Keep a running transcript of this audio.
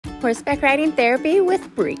Horseback riding therapy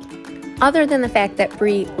with Bree. Other than the fact that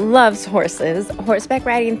Bree loves horses, horseback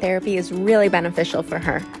riding therapy is really beneficial for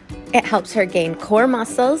her. It helps her gain core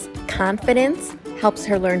muscles, confidence, helps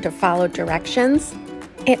her learn to follow directions.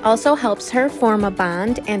 It also helps her form a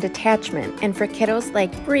bond and attachment. And for kiddos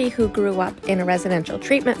like Bree, who grew up in a residential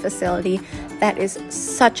treatment facility, that is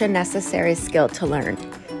such a necessary skill to learn.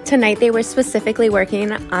 Tonight they were specifically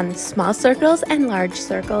working on small circles and large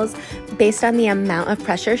circles based on the amount of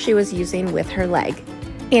pressure she was using with her leg.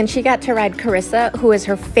 And she got to ride Carissa, who is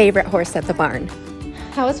her favorite horse at the barn.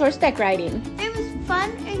 How was horseback riding? It was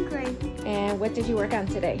fun and great. And what did you work on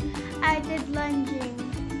today? I did lunging.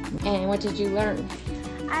 And what did you learn?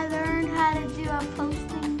 I learned how to do a post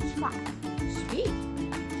and squat. Sweet.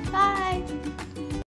 Bye.